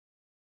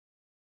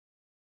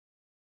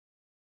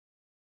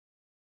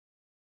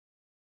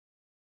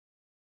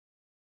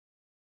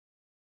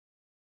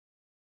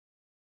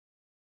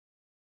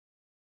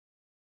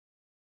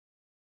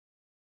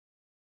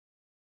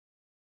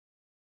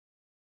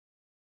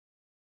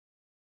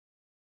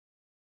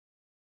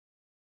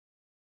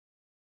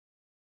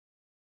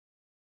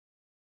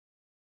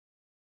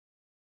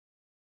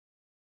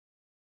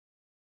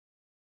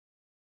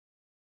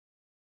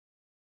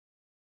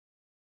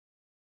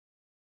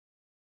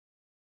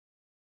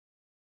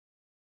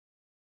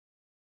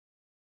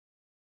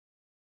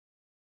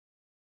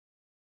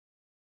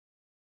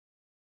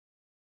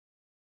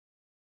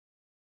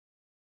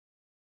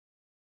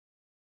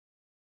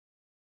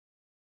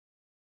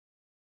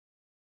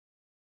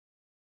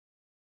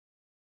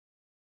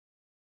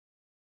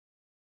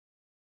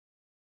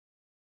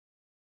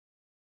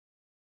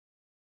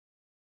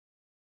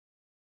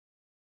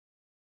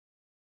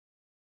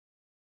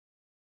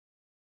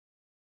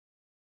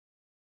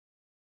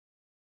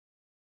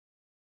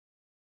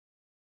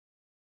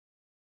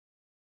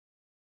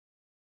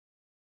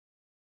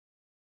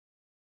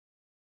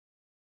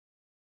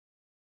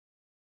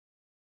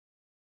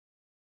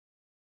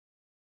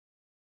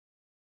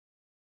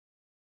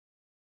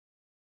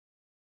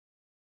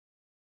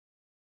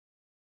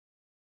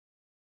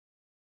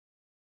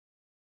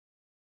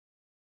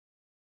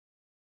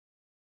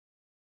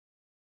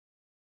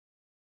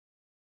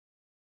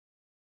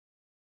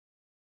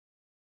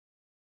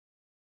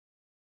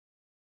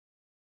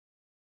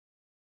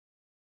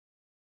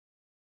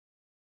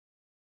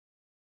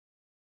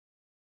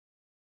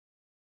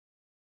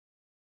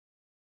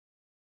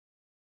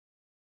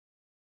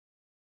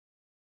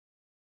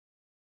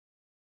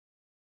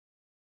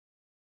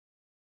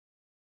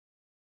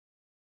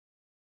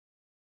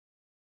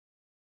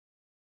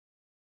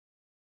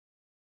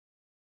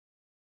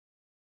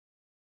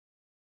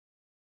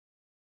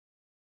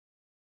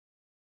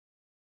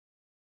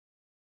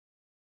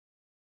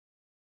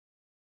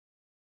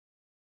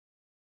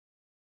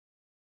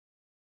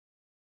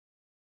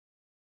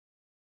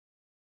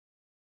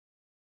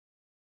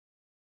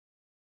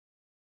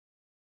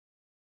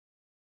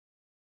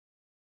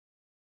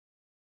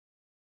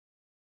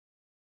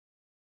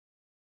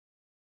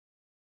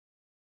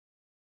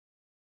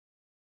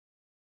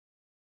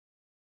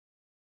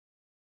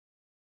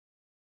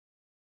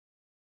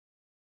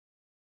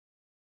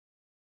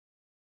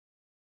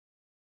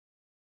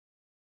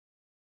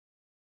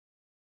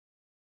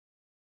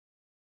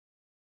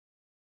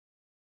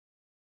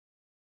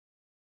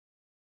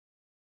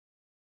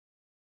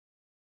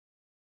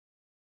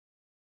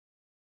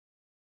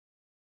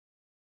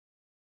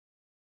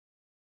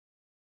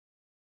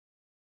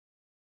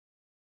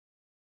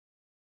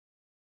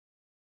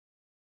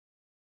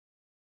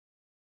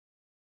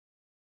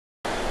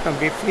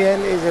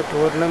BPL is a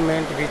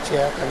tournament which we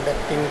are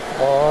conducting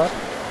for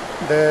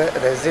the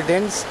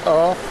residents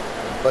of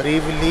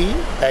Borivali,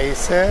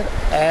 Daisar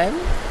and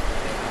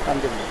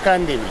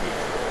Kandivali.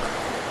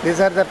 These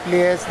are the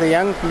players, the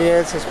young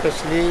players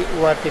especially,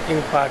 who are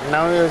taking part.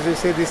 Now, as you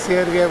say, this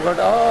year we have got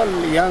all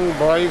young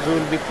boys who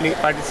will be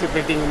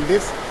participating in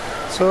this.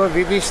 So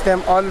we wish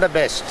them all the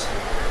best.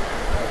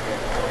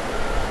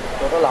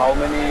 Total, how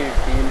many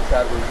teams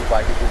are going to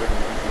participate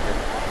in this season?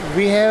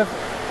 We have,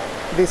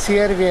 this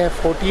year we have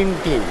 14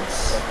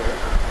 teams.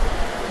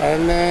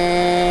 And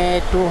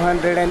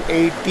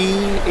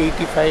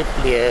 285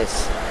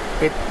 players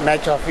with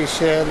match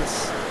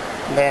officials,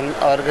 then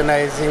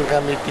organizing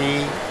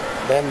committee,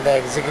 then the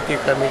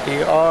executive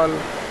committee, all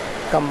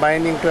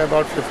combining to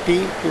about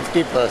 50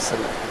 person.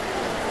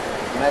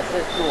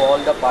 Message to all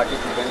the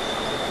participants.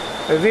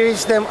 We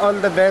wish them all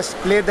the best,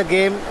 play the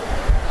game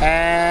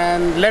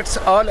and let's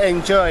all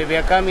enjoy. We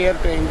have come here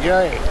to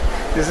enjoy.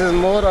 This is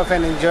more of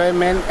an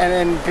enjoyment and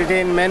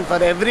entertainment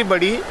for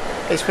everybody,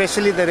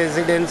 especially the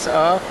residents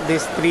of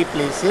these three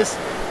places.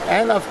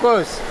 And of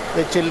course,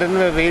 the children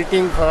were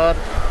waiting for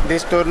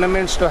these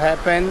tournaments to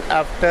happen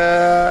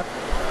after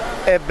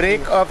a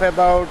break of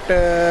about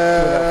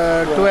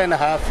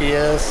 2.5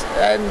 years.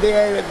 And they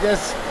are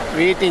just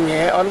waiting.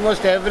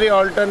 Almost every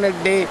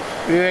alternate day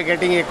we were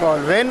getting a call.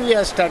 When we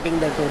are starting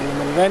the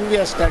tournament? When we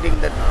are starting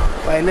that?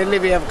 Finally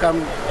we have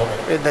come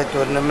with the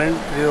tournament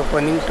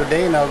reopening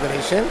today,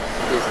 inauguration.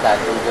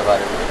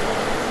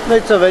 No,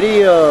 it's a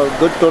very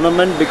good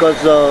tournament because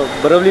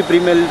Borivali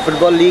Premier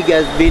Football League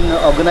has been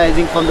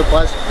organizing from the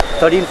past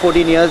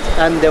 13-14 years,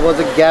 and there was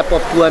a gap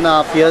of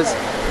 2.5 years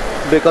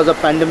because of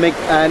pandemic.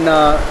 And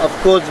of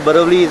course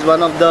Borivali is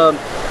one of the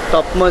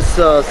topmost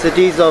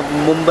cities of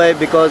Mumbai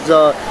because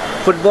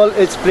football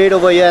is played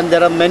over here, and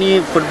there are many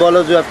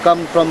footballers who have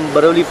come from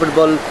Borivali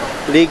Football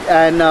League,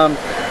 and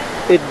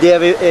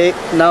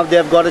now they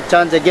have got a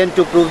chance again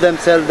to prove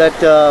themselves that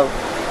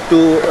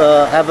to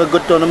have a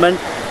good tournament.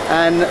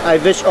 And I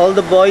wish all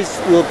the boys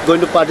who are going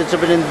to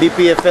participate in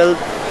BPFL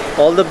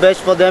all the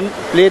best for them.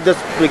 Play the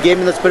game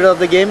in the spirit of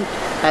the game,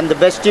 and the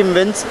best team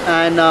wins.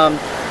 And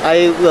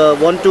I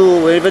want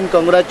to even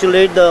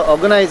congratulate the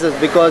organizers,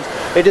 because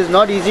it is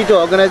not easy to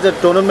organize a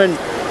tournament.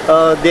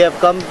 They have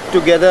come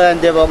together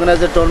and they have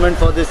organized a tournament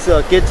for these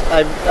kids.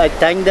 I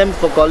thank them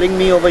for calling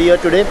me over here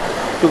today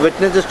to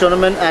witness this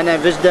tournament, and I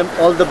wish them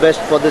all the best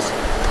for this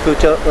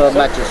future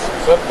matches.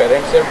 So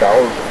parents have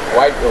doubt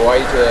why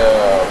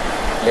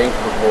playing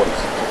football?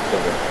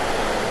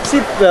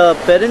 See,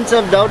 parents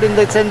have doubt in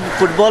the sense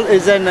football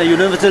is an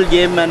universal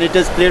game and it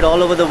is played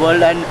all over the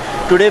world, and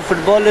today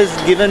football is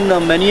given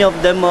many of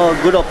them a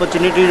good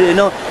opportunity.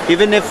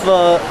 Even if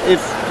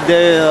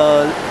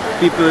the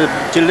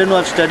children who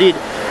have studied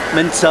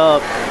means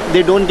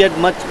they don't get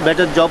much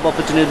better job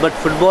opportunity, but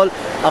football,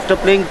 after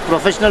playing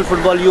professional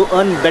football, you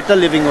earn better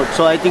livelihood.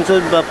 So I think so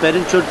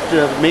parents should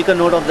make a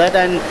note of that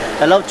and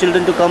allow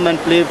children to come and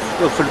play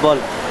football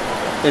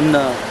in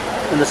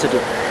the city.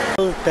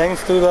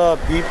 Thanks to the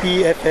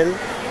BPFL,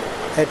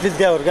 at least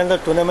they have organized a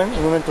tournament.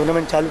 उन्होंने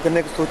tournament चालू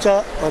करने को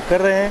सोचा और कर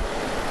रहे हैं.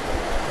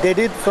 They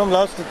did from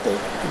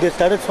they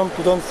started from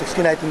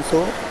 2016, I think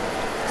so,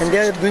 and they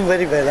are doing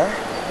very well.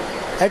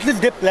 At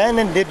least they plan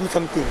and they do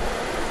something.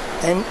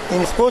 And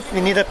in sports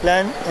we need a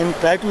plan and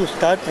try to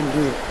start and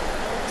do it.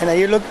 And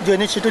ये लोग जो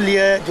initiative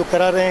लिया है, जो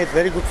करा रहे हैं, it's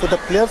very good for the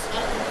players,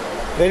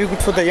 very good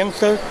for the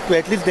youngsters to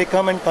at least they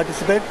come and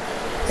participate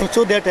and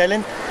show their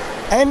talent.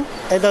 And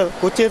as the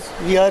coaches,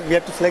 we have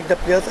to select the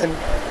players and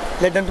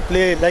let them to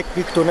play like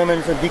big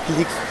tournaments or big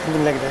leagues,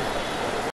 something like that.